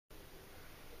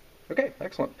Okay,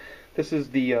 excellent. This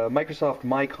is the Microsoft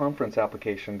My Conference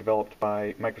application developed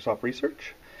by Microsoft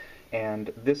Research.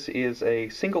 And this is a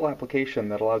single application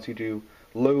that allows you to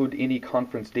load any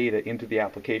conference data into the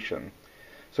application.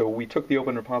 So we took the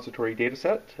open repository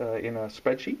dataset in a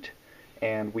spreadsheet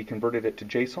and we converted it to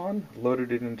JSON,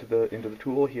 loaded it into the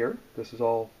tool here. This is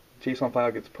all JSON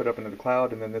file gets put up into the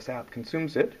cloud, and then this app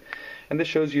consumes it. And this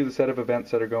shows you the set of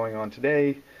events that are going on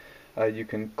today. You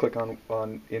can click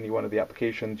on any one of the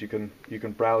applications. You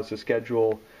can browse the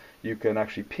schedule. You can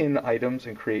actually pin items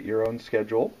and create your own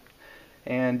schedule.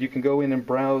 And you can go in and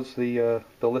browse the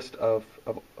list of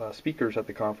speakers at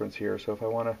the conference here. So if I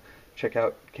want to check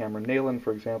out Cameron Nayland,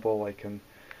 for example, I can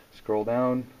scroll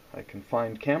down. I can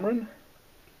find Cameron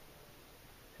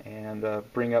and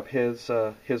bring up his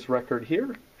record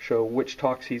here, show which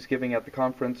talks he's giving at the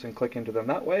conference, and click into them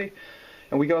that way.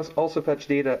 And we can also fetch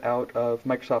data out of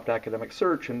Microsoft Academic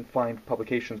Search and find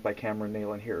publications by Cameron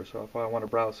Nayland here. So if I want to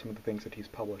browse some of the things that he's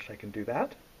published, I can do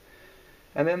that.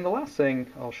 And then the last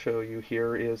thing I'll show you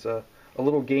here is a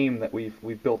little game that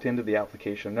we've built into the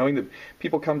application. Knowing that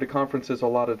people come to conferences a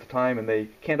lot of the time and they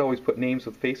can't always put names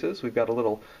with faces, we've got a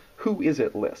little who is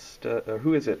it list,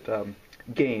 who is it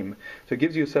game. So it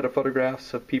gives you a set of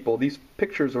photographs of people. These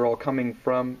pictures are all coming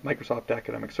from Microsoft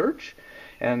Academic Search,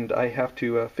 and I have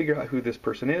to figure out who this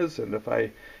person is, and if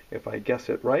I guess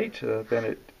it right,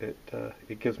 then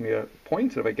it gives me a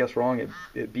point. And if I guess wrong,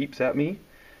 it beeps at me,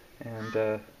 and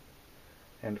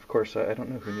of course I don't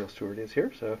know who Neil Stewart is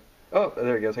here. So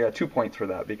there he goes. I got 2 points for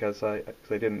that because I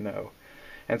didn't know.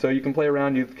 And so you can play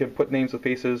around. You can put names with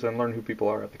faces and learn who people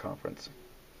are at the conference.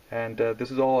 And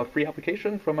this is all a free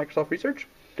application from Microsoft Research.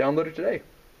 Download it today.